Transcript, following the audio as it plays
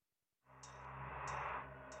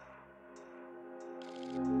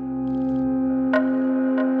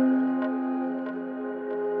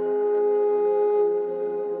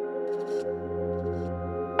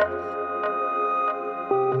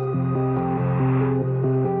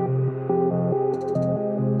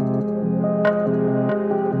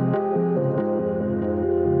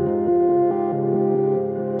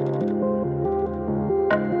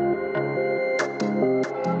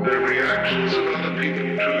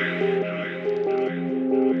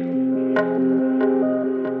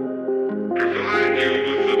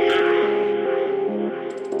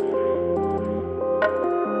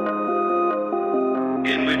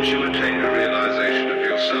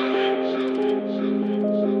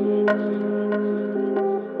You know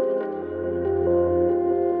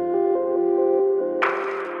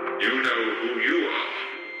who you are.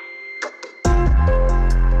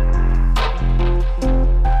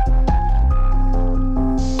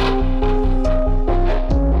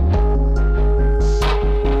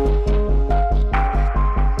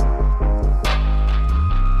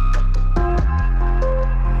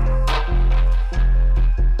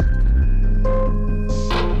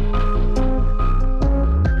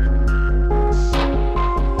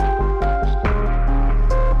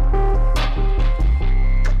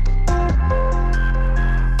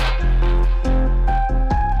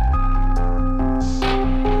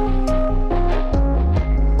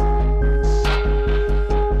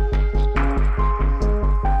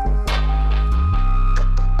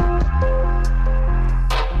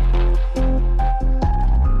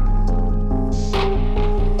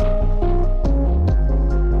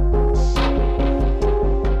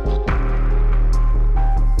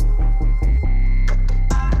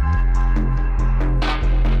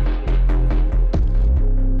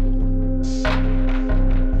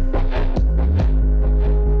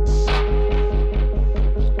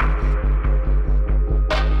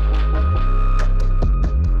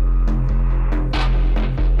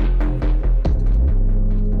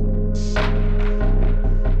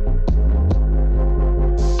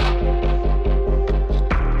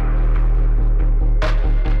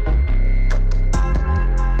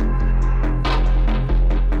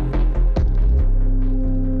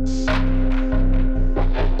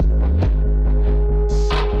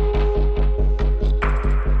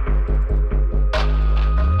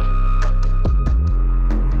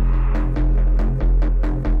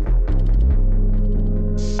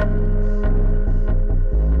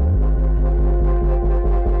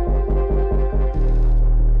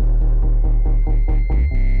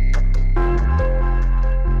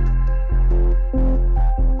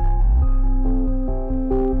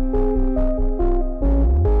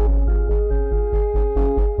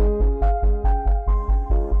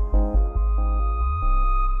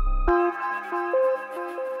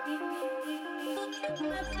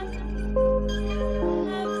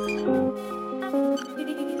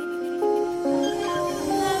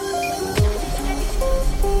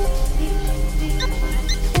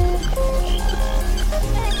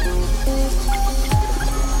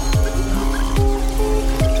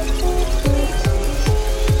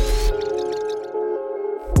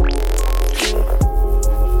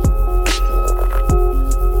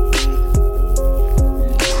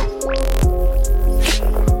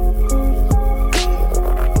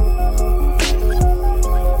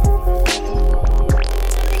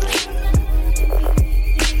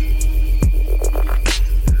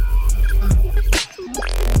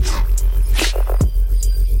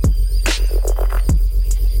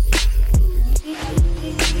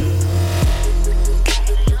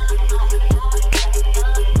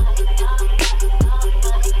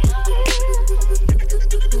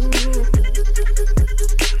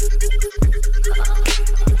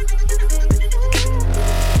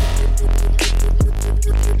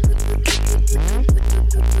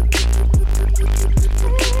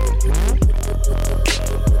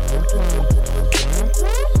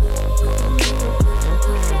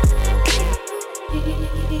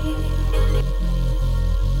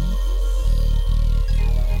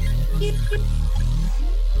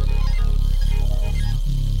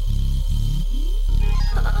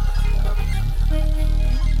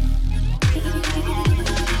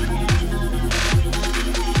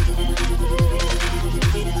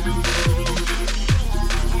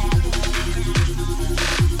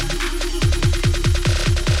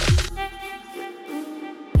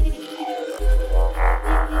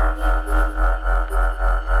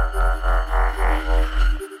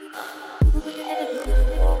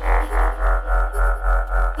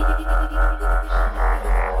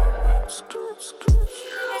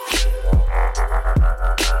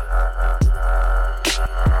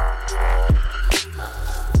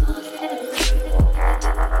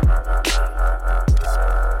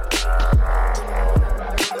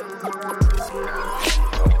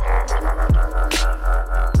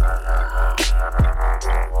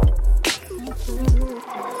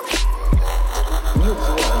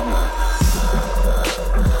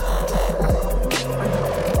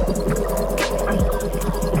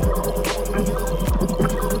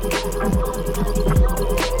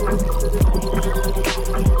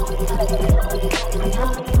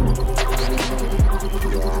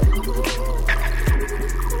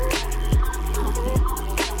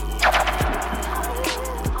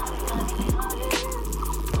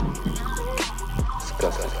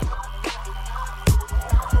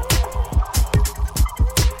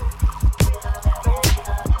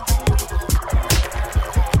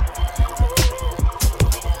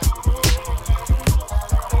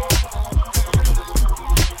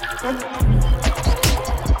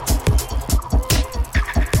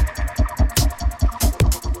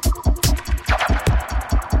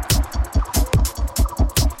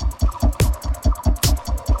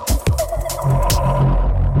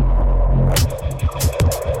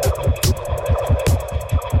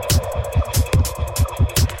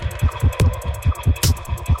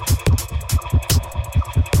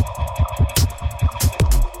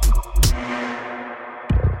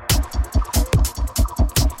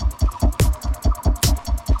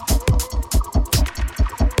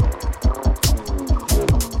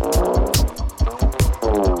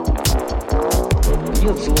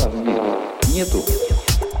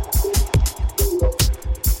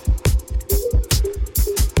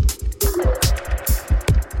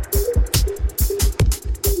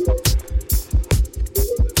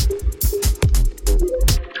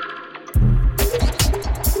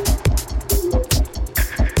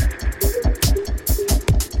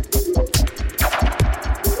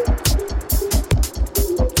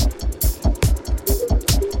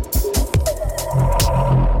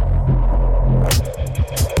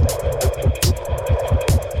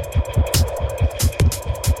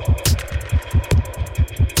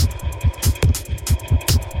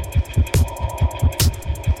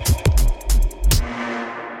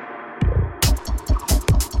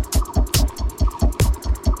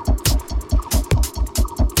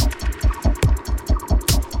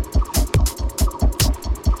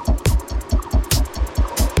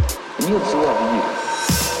 нет зла в мире.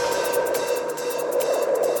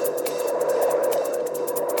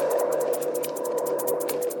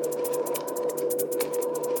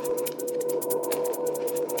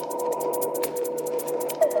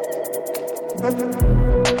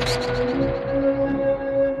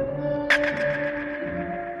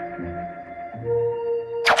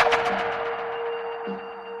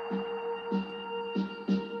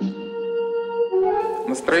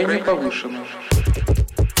 Настроение повышено.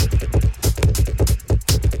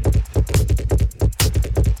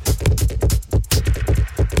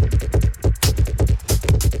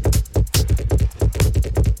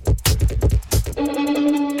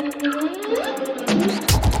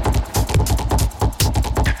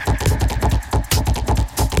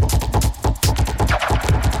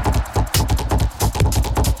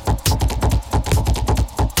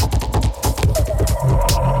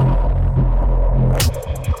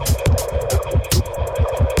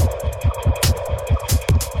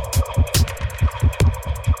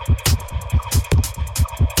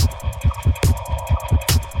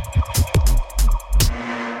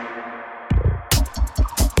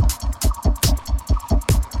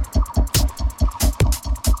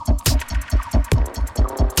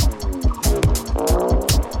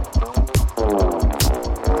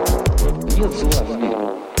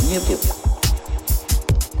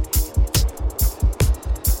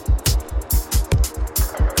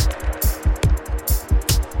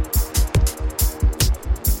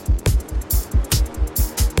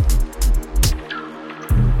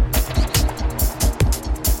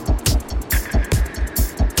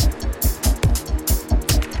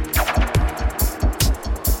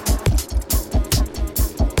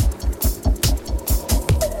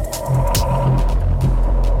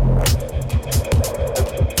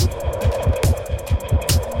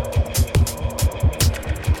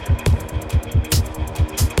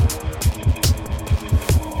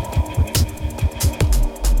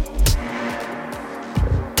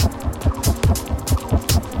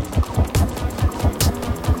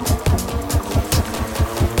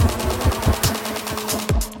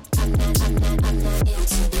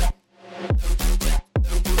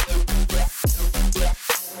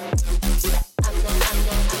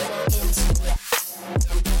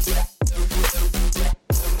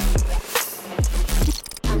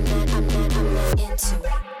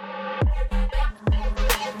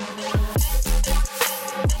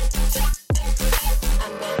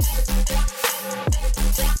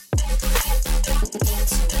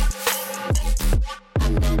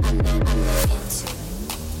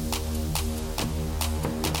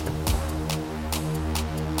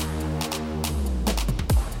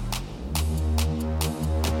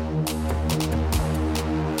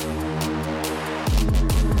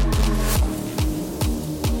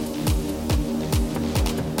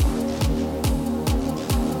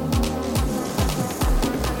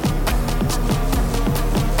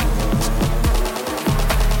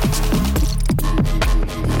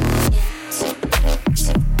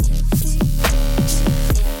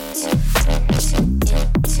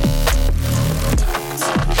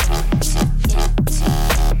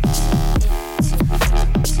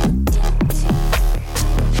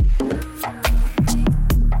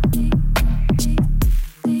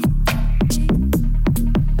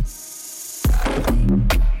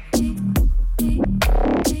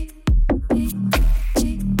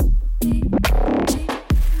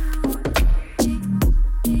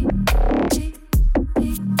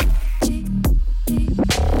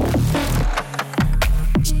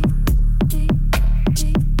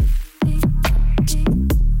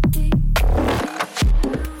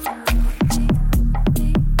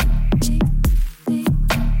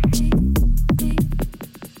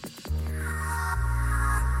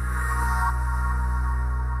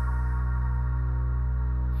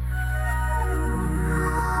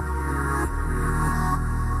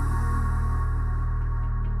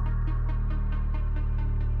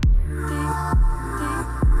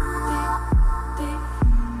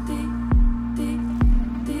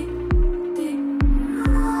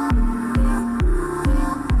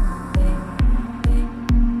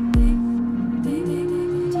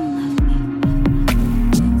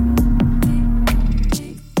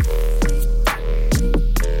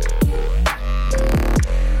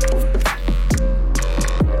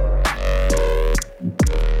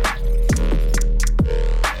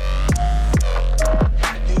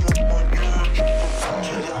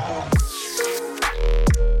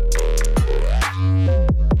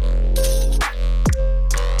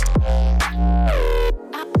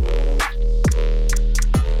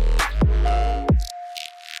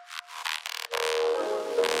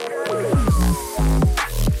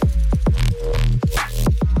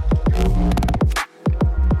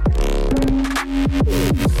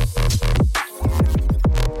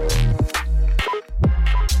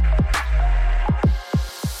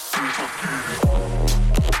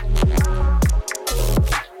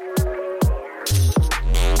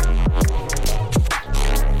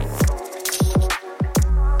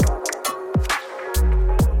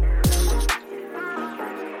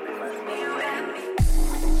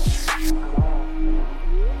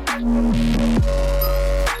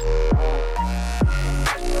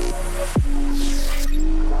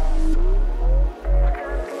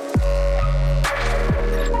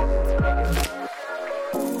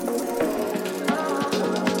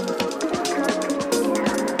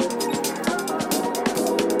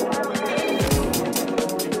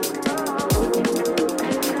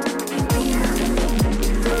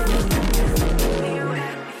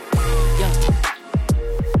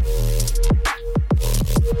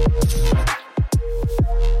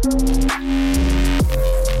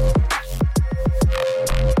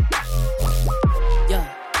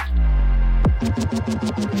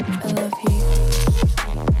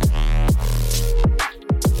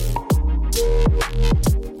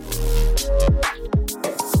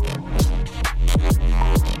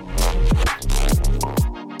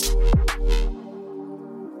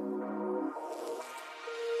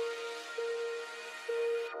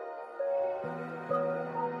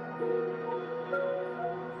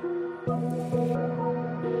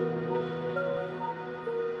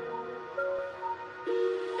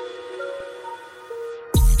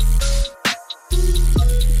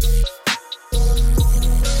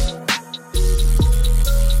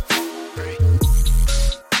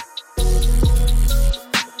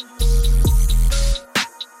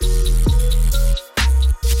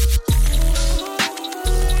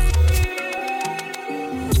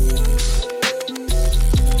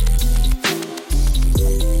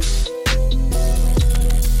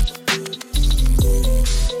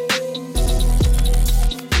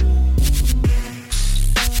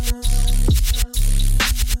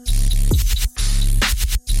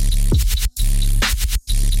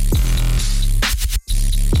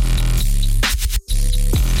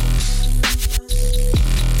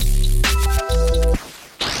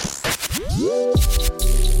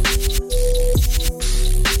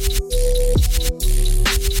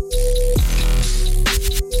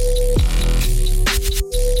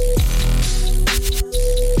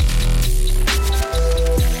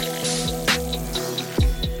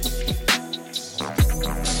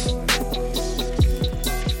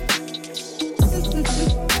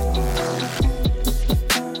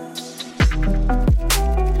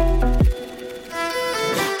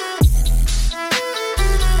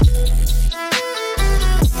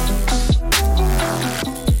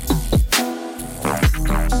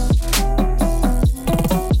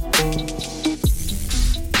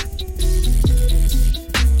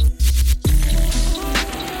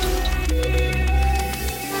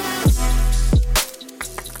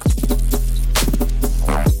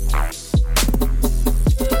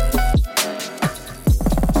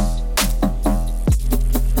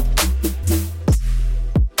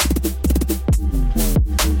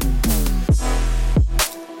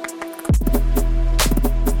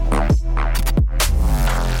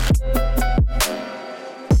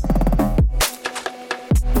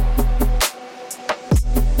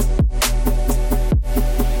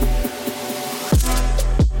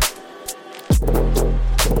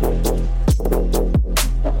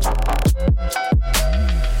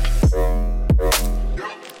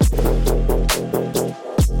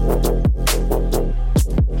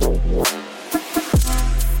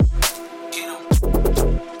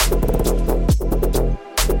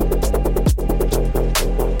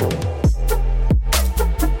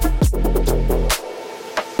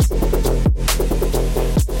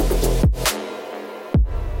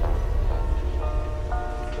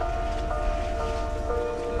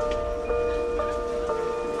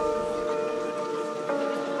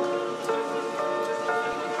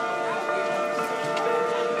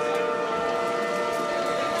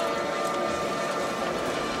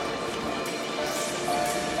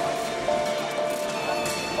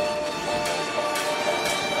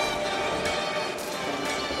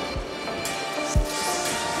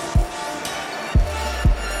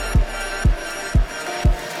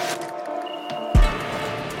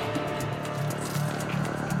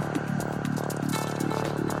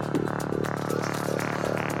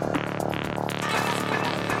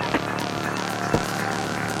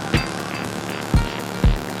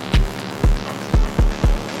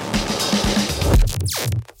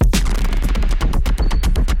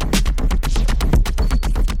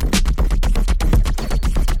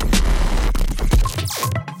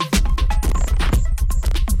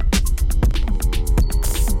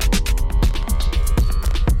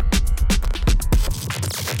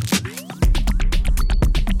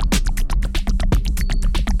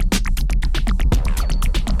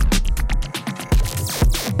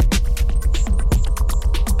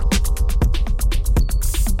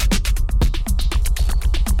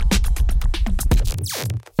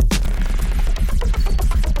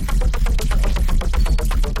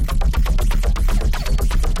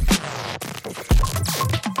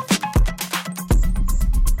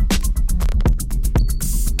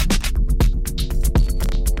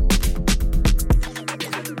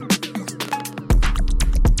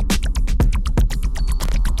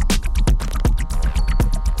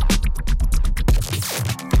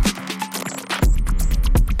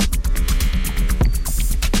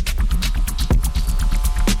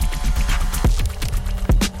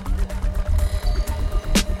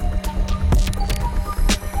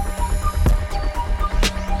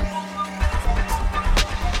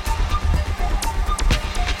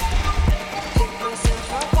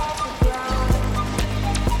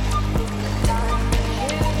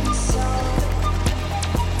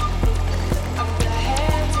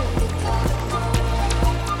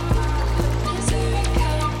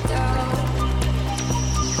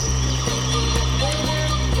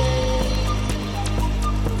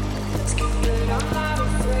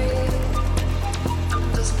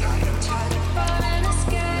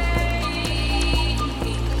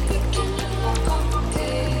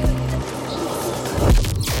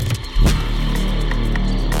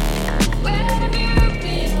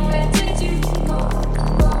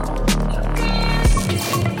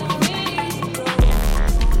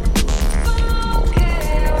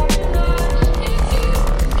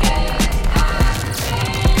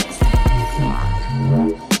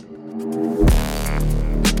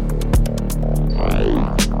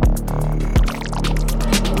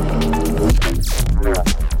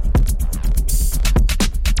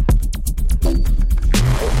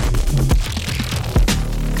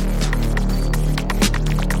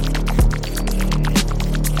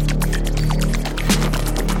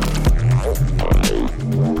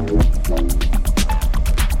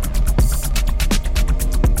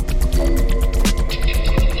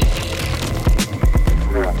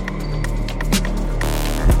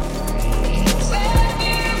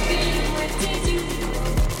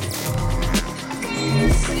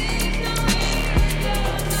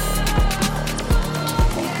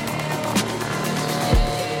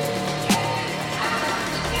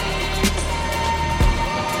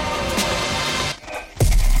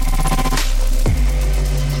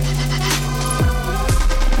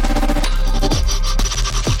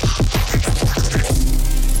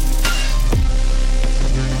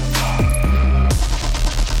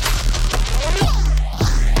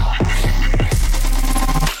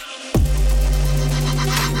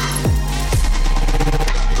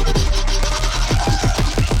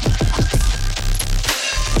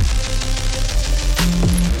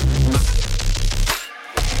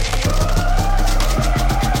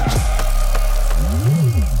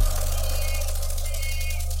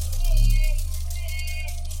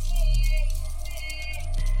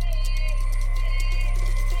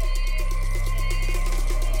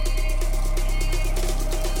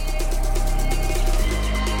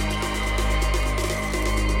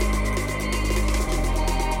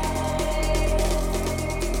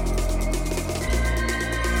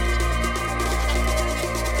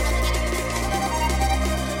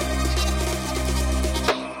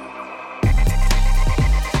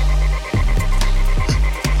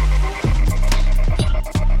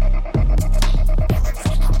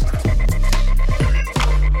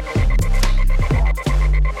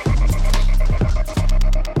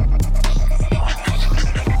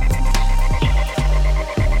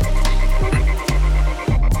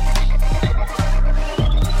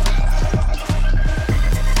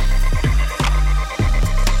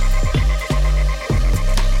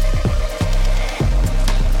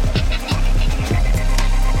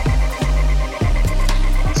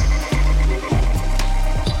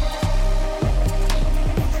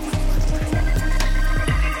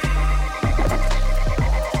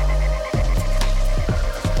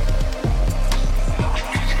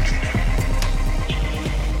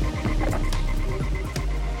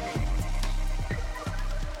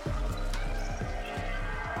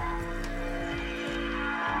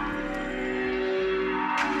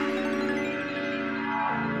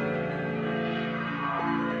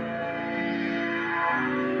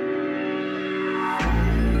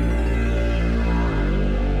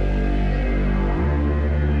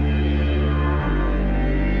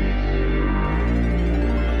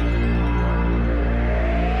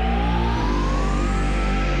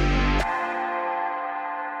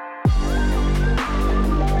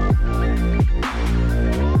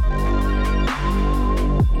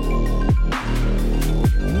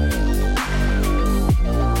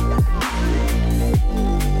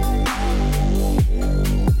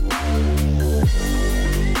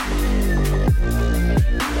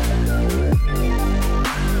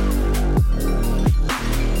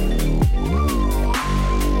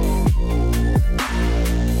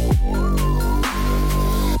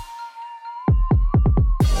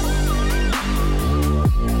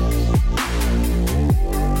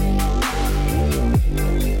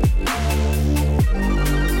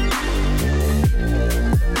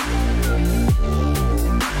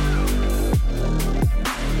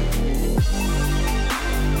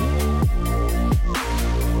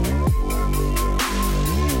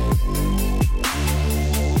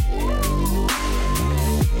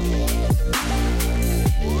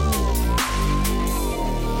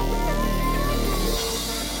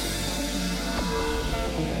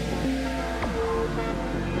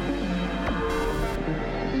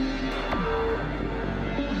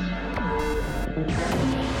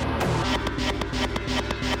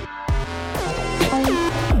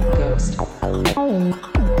 Ghost.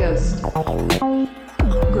 Ghost.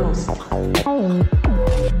 Ghost. Ghost.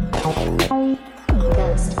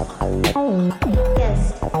 Ghost. Ghost.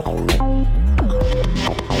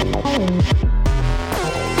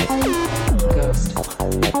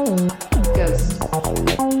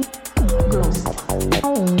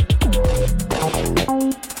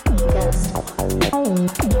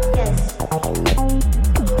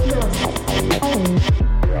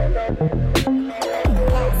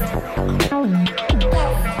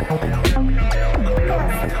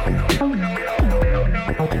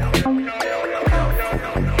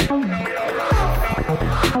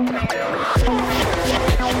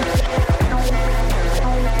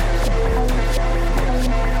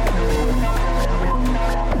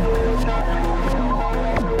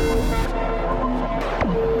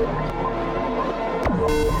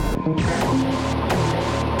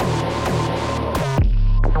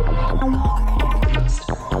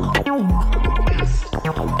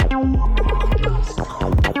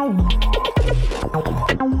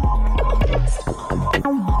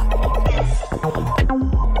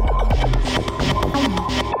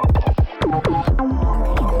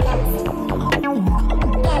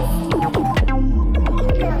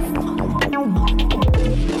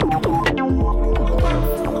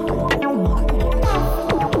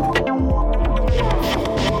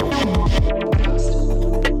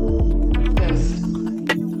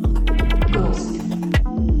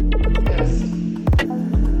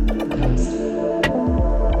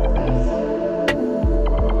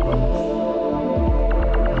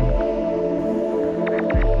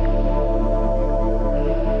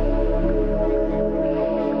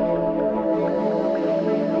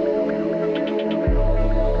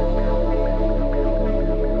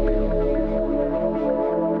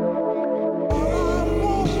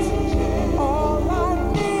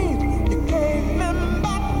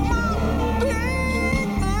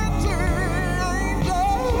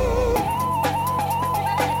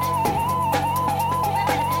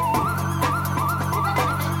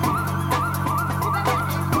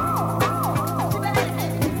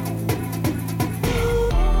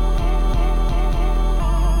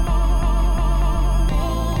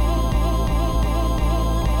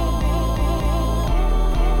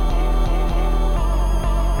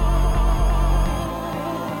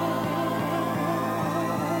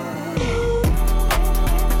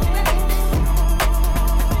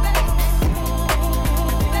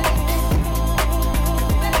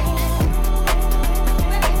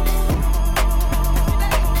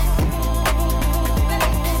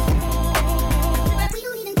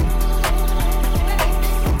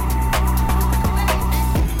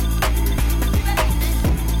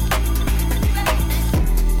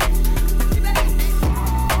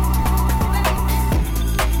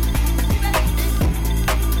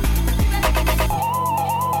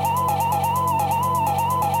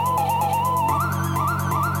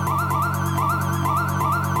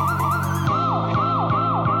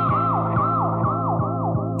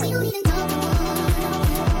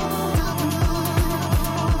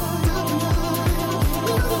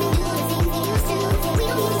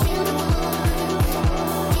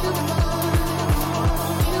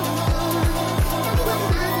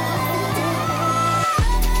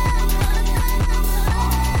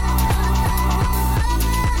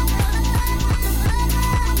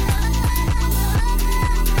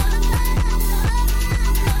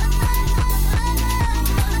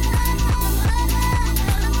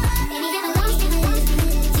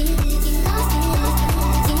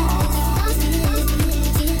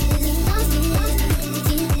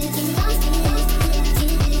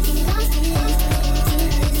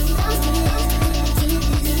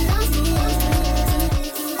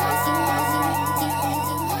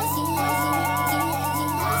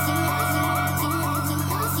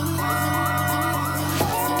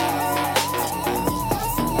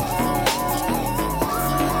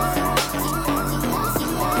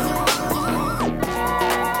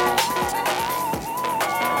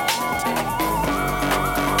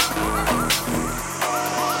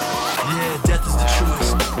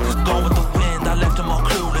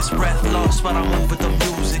 but I move with the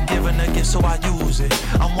music. Given a gift, so I use it.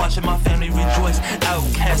 I'm watching my family rejoice.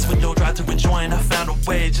 Outcast with no drive to rejoin. I found a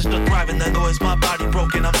way just to thrive in the noise. My body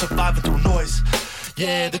broken, I'm surviving through noise.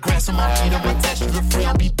 Yeah, the grass on my feet, I'm attached to the free.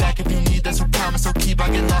 I'll be back if you need, that's a promise. So keep, I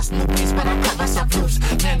get lost in the weeds, but I cut myself loose.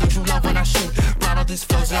 Man, don't you love when I shoot? Round all these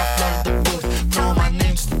flows, I flooded the booth. Throwing my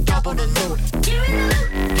name just to double the loot. Give me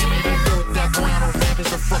the loot, that going on a ramp is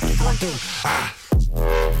the fuck you gon' do. Ah.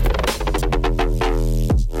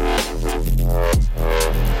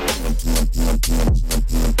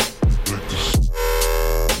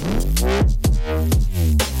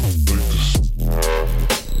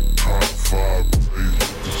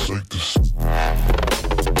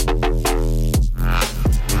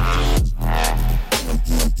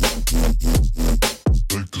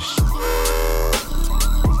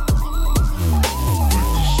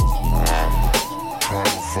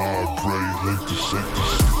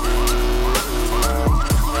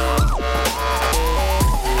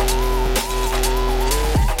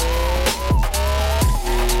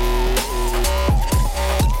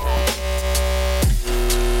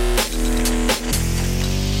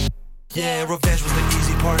 Yeah, revenge was the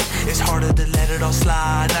easy part. It's harder to let it all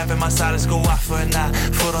slide. Knife in my side, let's go out for a night.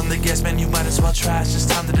 Foot on the gas, man, you might as well try. It's just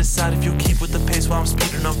time to decide if you keep with the pace while I'm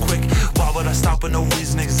speeding up quick. Why would I stop when no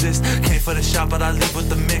reason exists? Came for the shot, but I leave with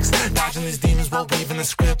the mix. Dodging these demons while weaving the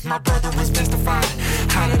script. My brother was mystified.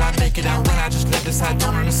 How did I make it out when I just lived this? I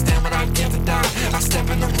don't understand what I'd give to die. I step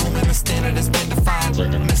in the room and the standard has been defined.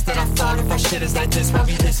 Missed that I thought if our shit is like this, why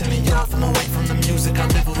we listening y'all from away from the music? I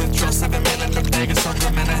live with trust. I've been mailing the bag of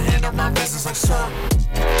something, man, I hand up my business like so. I've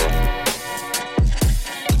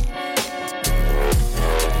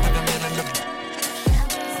been mailing the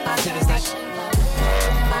my shit is like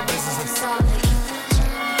my business like so.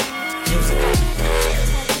 Music.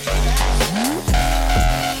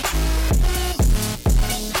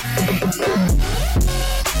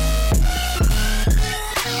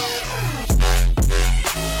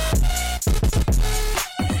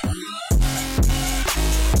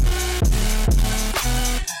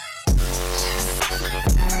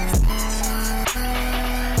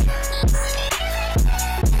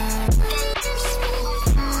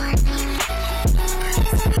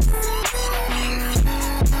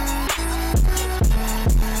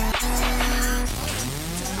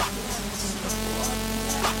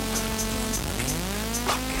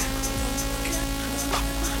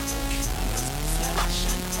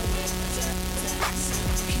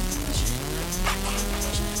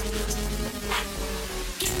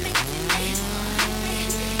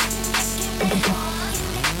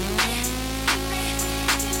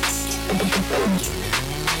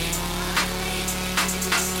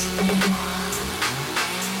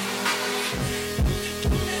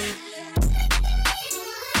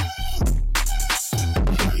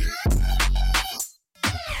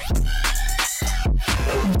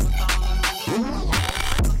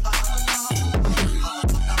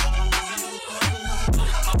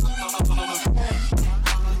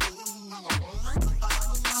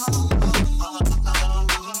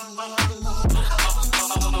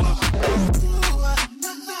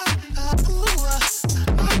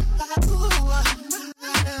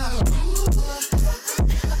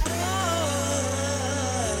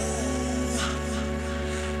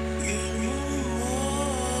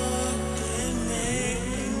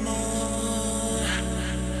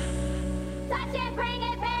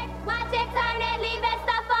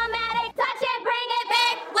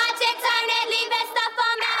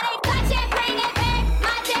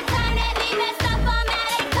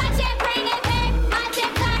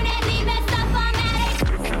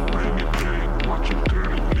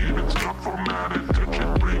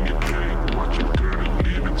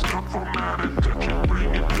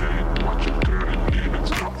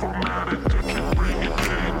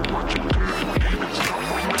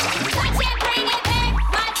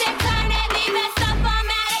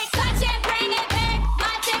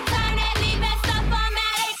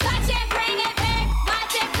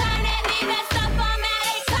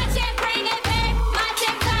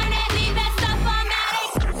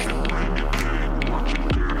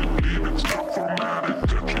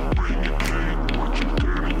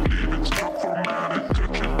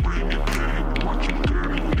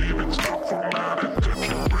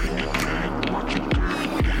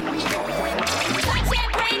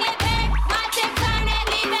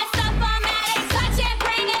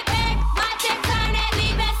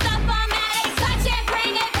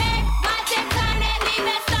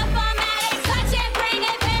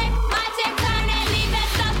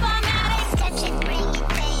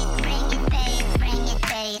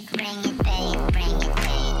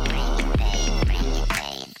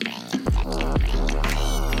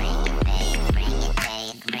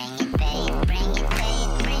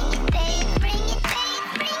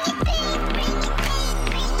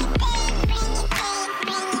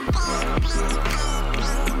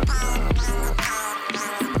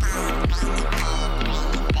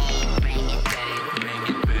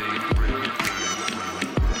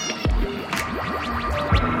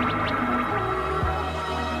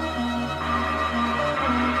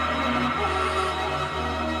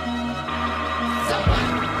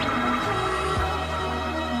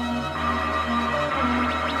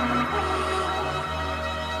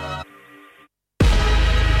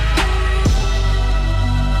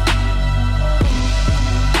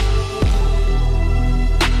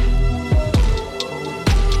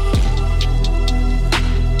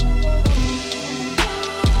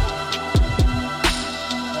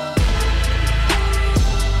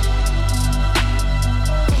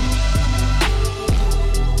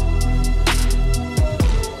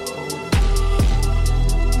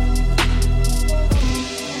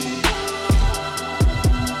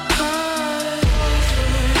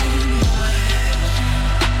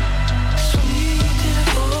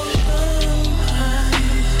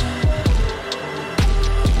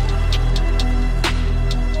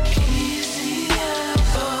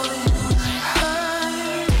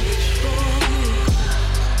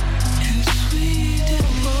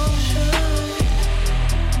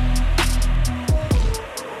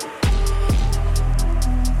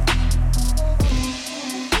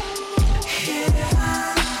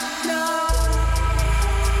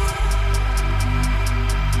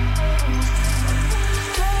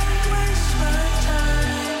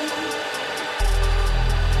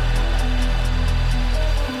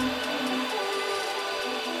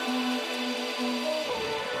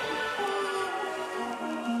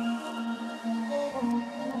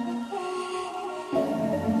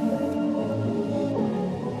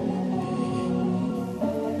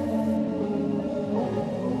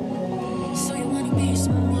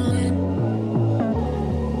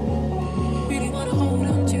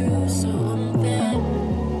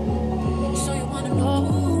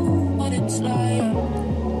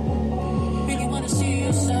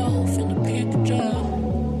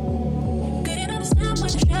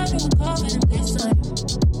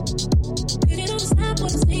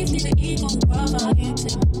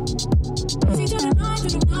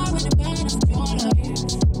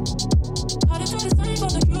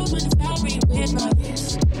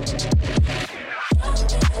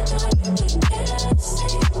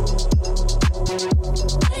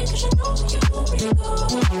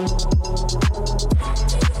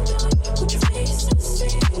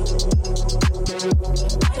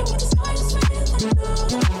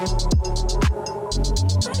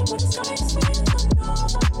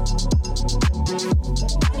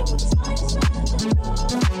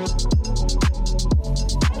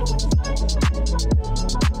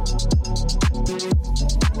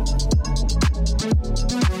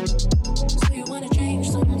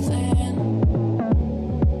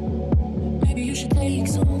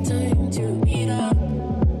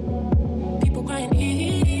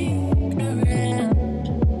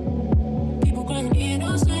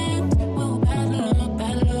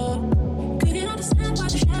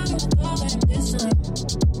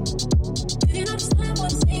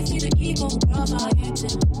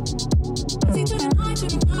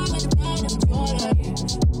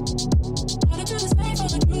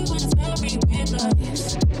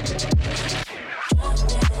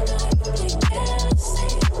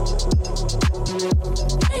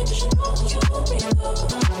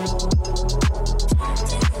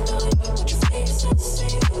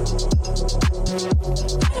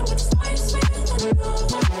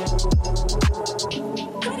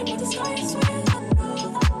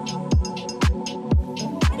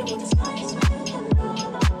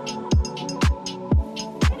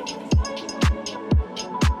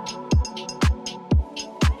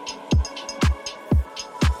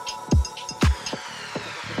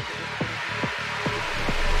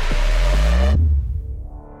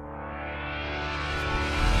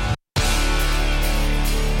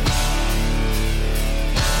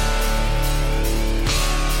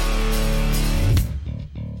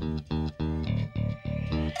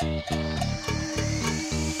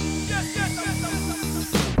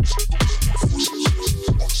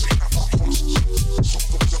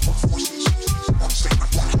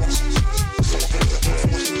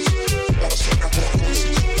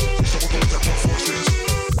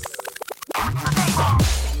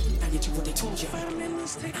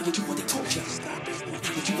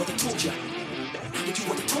 told ya. I can do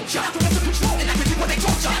what they told ya. You're under control, and I can do what they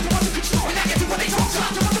told ya. You're under control, and I can do what they told ya.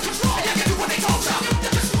 You're under control, and I can do what they told ya. You're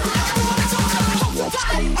under control, and I can do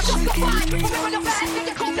what they told ya. I'm justified. Remember the bad, think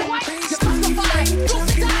it's cool and white. You're justified.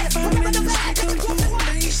 Justified. Remember the bad, think it's cool and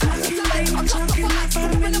white. Justified. I'm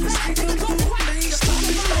justified. Remember the bad, think it's cool and white.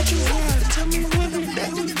 You're justified. Tell me what the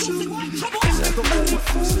bad, think it's cool and white.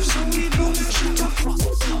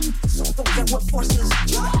 What forces?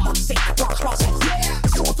 I'm fake rock crosses.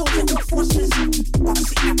 Some of those that work forces. Wanna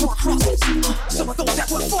see that rock crosses. Some of those that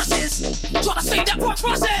work forces. Tryna say that rock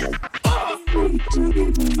crosses.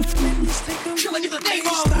 Killing in the name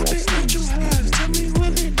of. Stop it, what you have. Tell me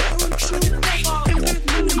what it does. Killing in the name of. And that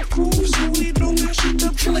money proves so we don't get shit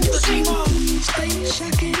up. Killing in the name of. Stay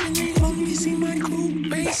shaking and they only see my crew.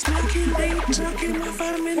 Bass knocking, they talking. My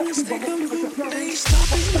 5 minutes they come through. They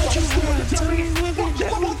stop it, what you have. Tell me what it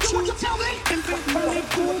does. Tell me. And that money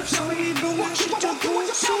proves so we don't get shit up. Tell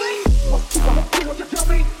me. What you gonna do? What you tell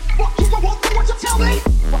me? What you gonna do? What you tell me?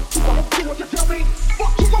 What you gonna do? What you tell me?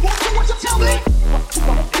 What you gonna do? What you tell me? What you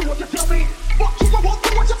gonna do? What you tell me? What you gonna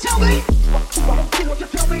do? What you tell me? What you gonna do? What you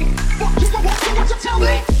tell me? What you gonna do? What you tell me?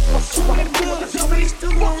 What you gonna do? What you tell me?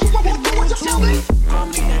 What you gonna do? What you tell me? Call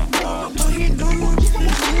me that dog, but he don't know what you gonna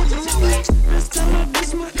do. What you tell me? Let's tell her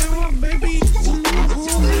this my era, baby. You know who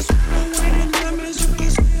is. I'm waiting on me, so you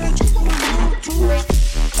say that you gonna do too.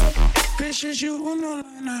 Fishes you on the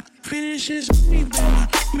line, finishes me better.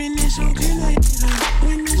 Minutes okay like that.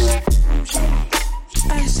 When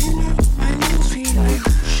I see now, I know feel like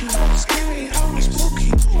shit. Scary, I was spooky.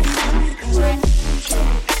 You got me cause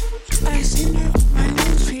I see now, I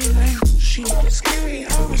know feel like shit. Scary, I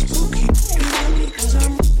was spooky. You got me cause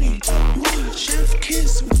I'm moving. What? Chef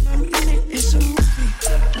kiss when I'm in it, it's a movie.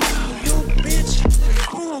 Wow, yo bitch,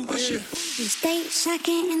 hold on, push it. Stay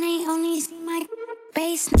shocking and they only see my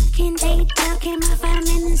bass knocking, they talking. My 5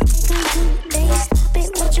 minutes they come through. They stop it,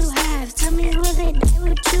 what you have. Tell me what they do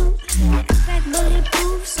with you. Back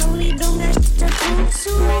bulletproof, so we don't got shit to prove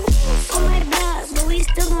to. Oh my God, but we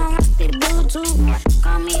still gon' rock the Bluetooth.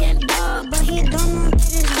 Call me a dog, but he don't know that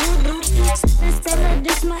it's voodoo. Instead of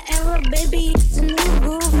this my era, baby, it's a new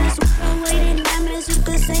groove. That's what I'm waiting. Diamonds, you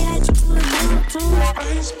could say I choose Bluetooth. I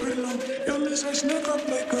ain't spread long, illness I snuck up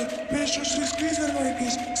like a mistress, she squeezing like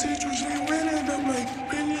this. Citrus ain't winning up like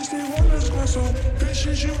finish, they want us go so.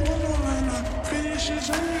 Fishes you on the line up, finishes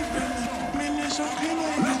only better. Minutes okay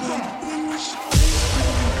like that. Finish,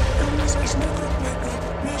 illness I snuck up like a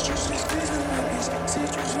mistress, she squeezing like this.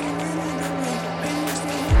 Citrus ain't winning up like finish,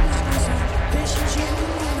 they want us go so. Fishes you on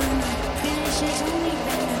the line up, finishes only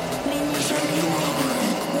better. Minutes okay like that.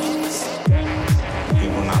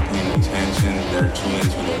 People not paying attention, they're too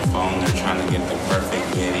into their phone, they're trying to get the perfect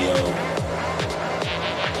video.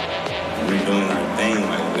 We're doing our thing,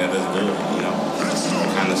 like let us do it, you know?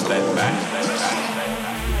 Kind of step back.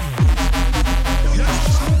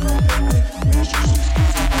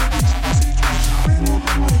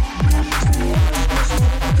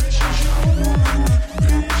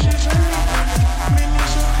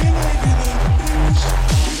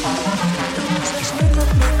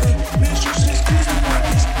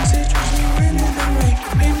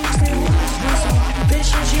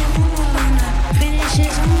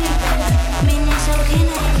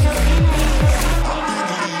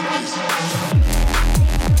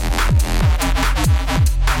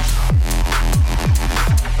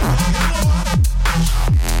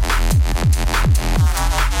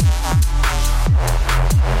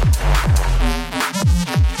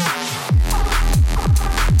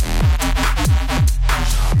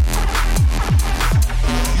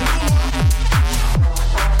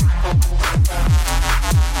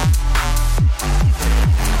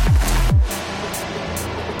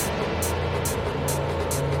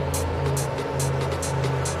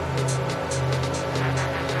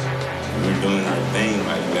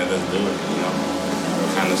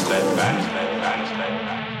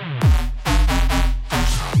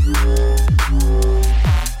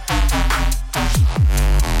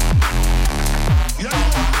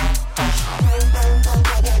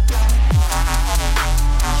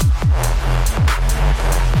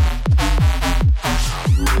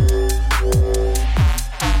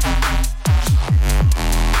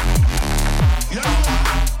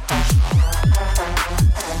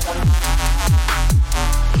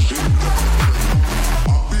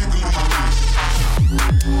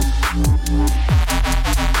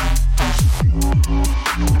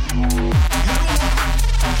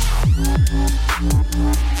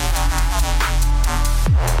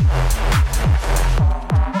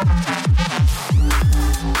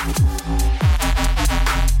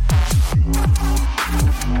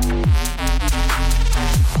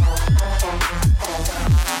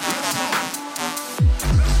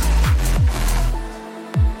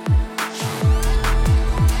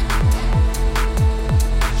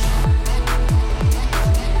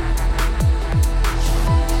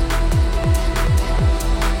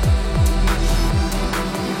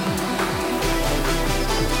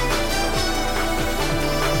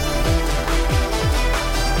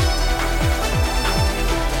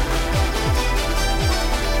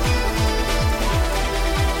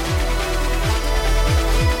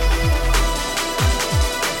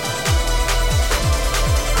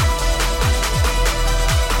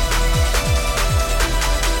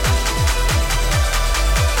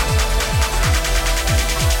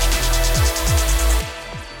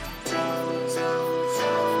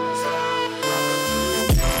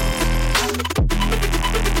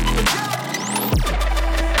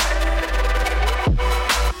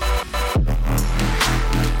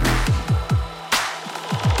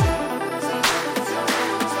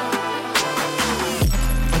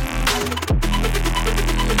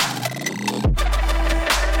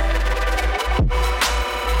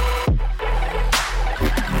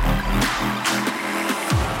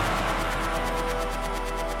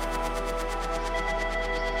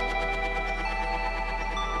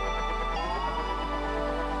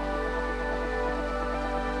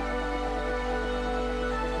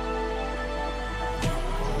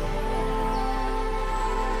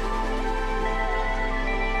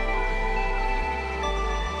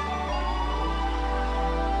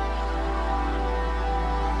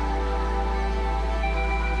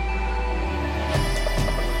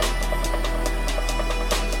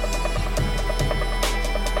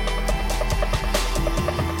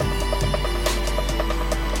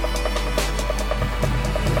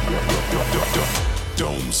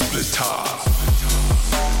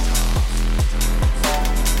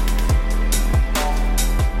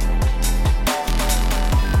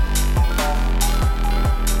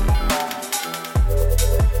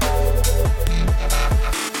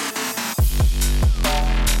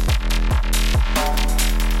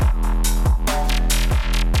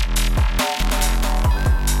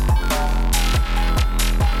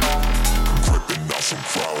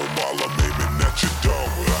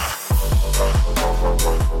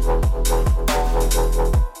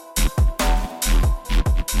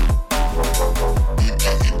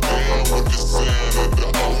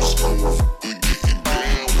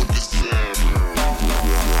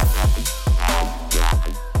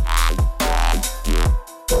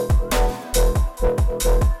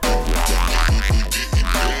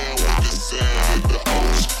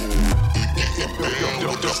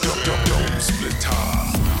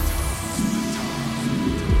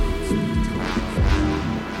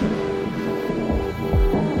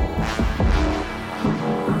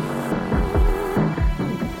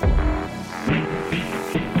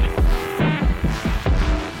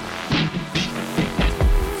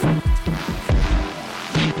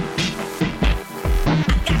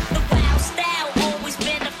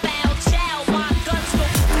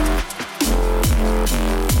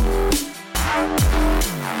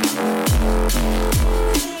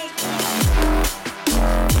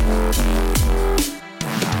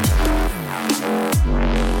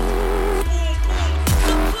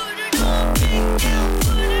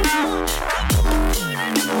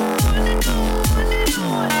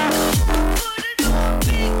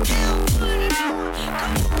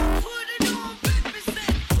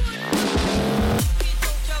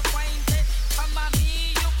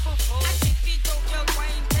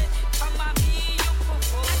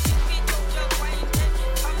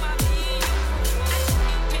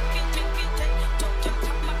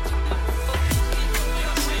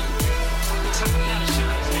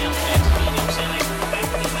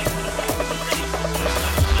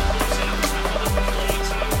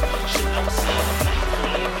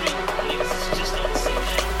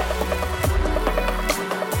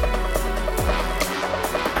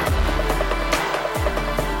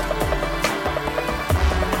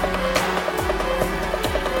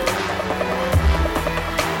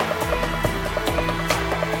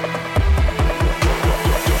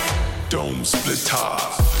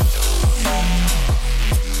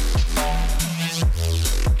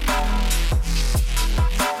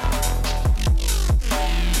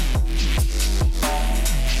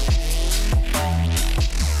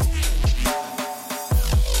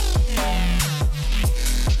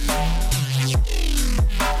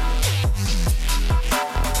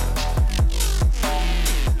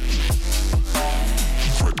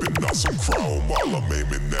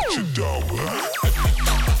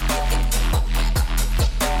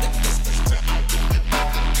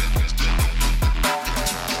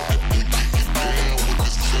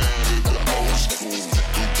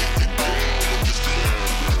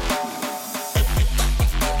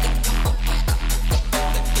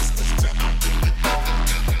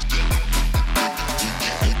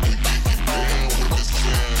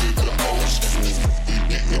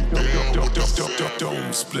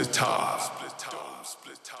 ᴛʴᴜ괜ᴛ.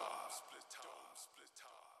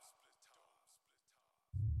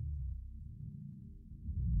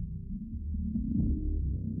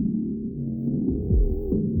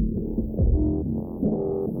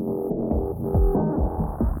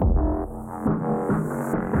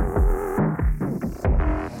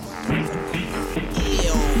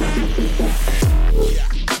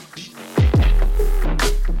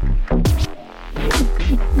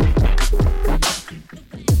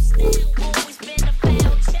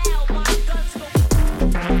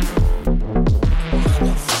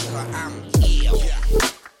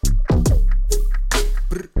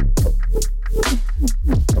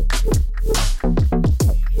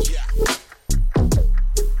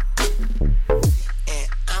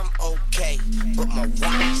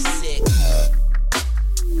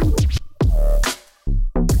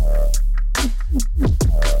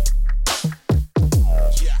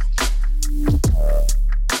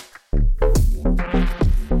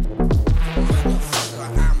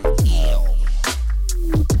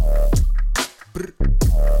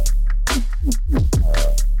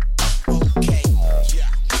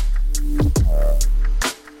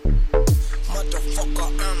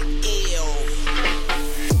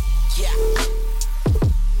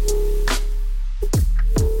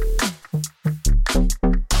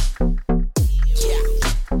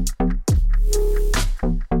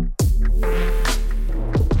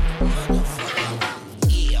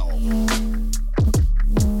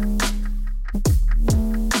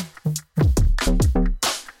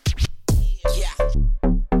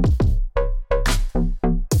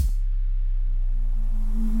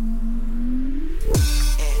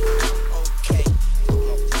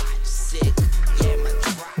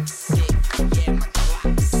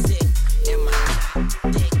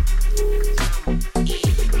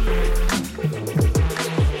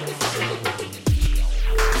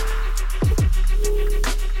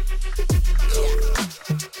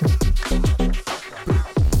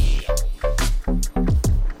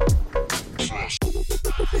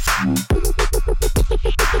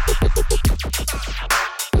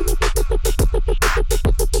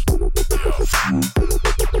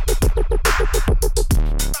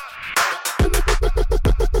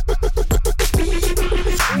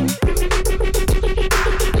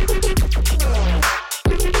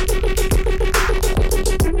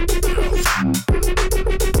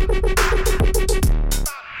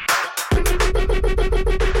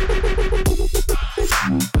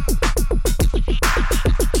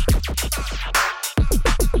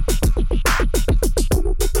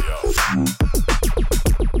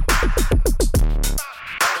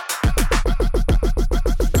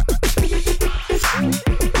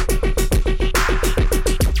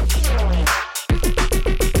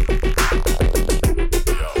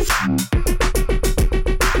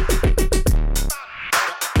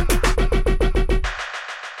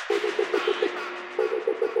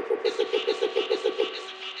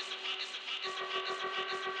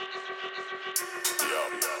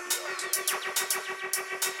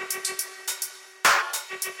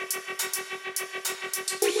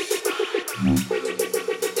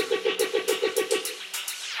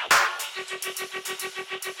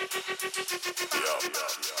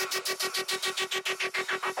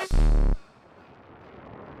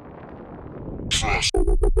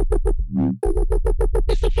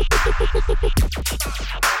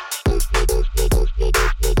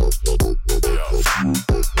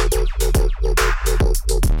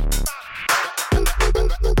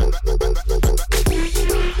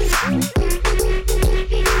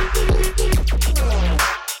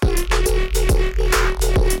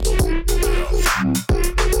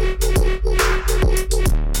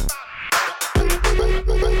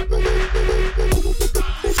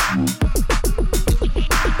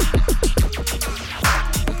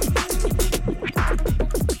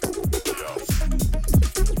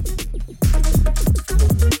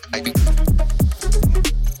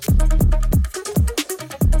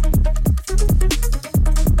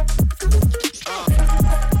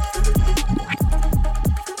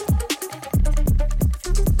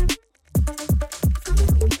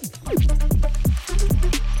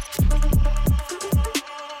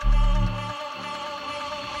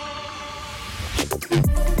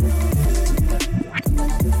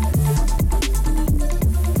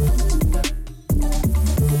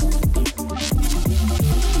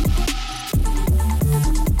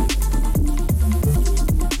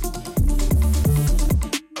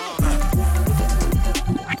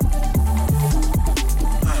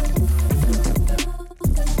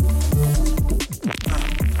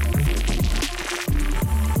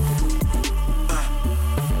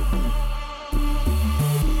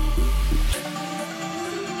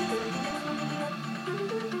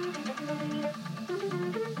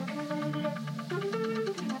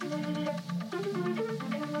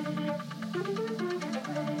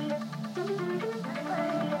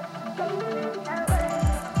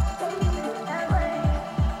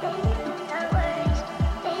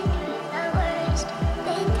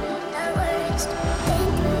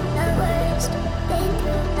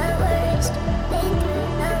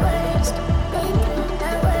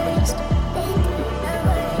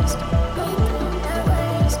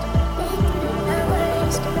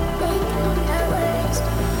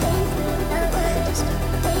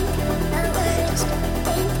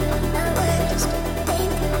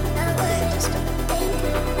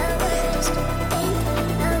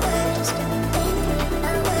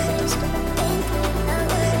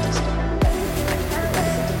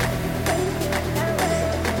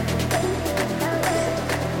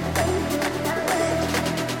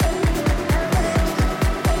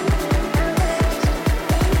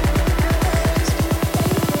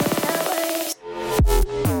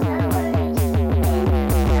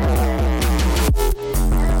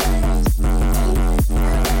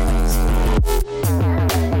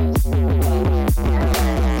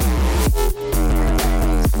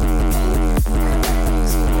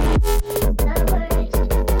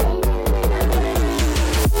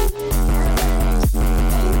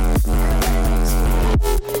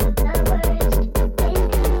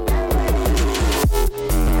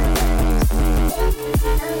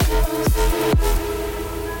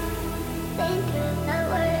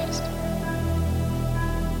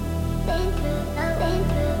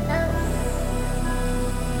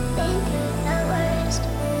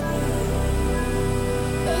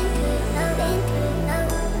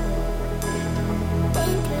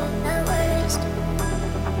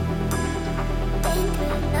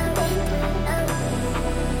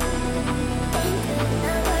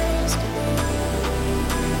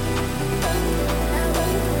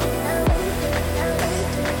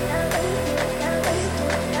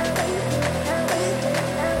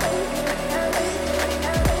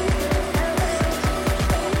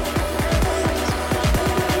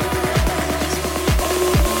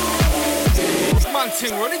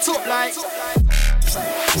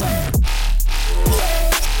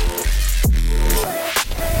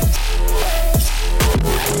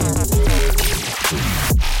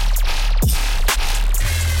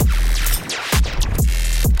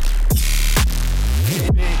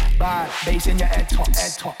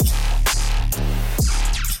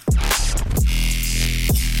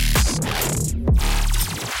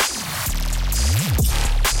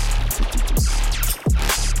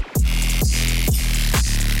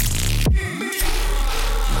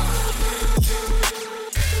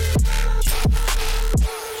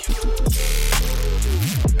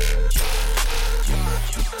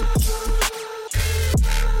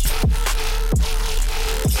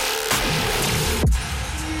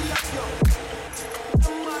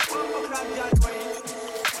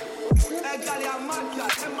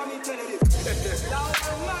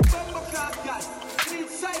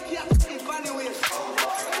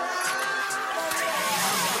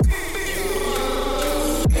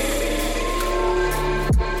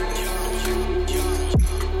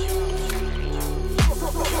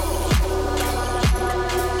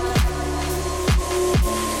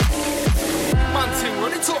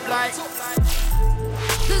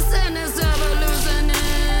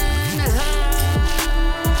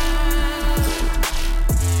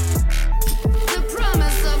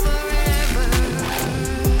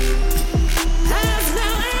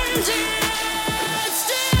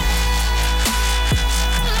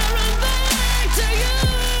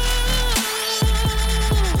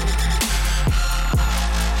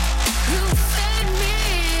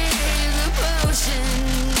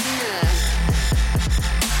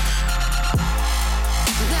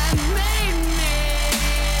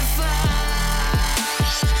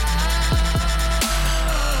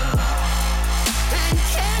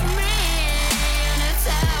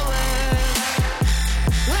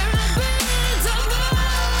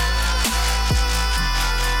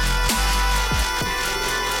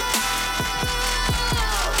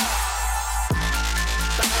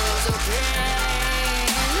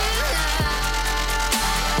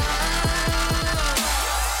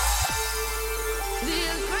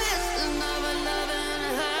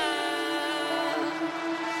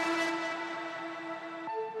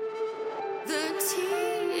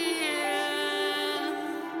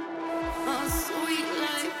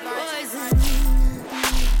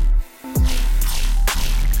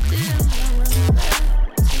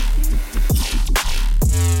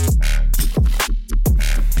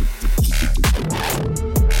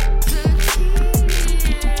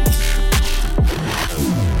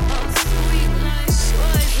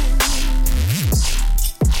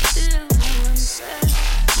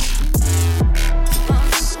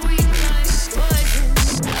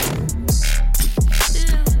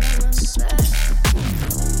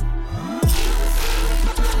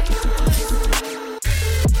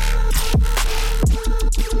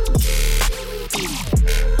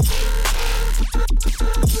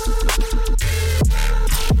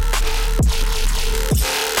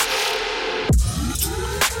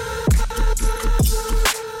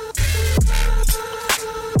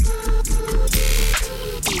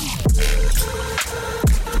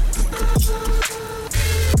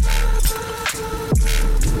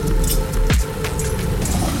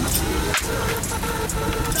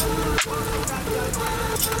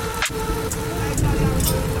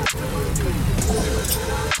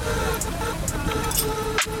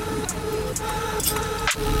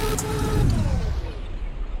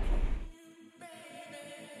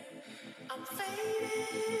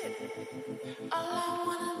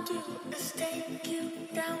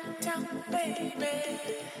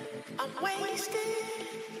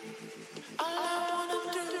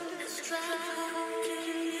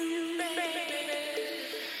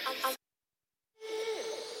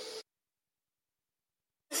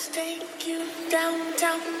 Take you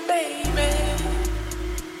downtown, baby.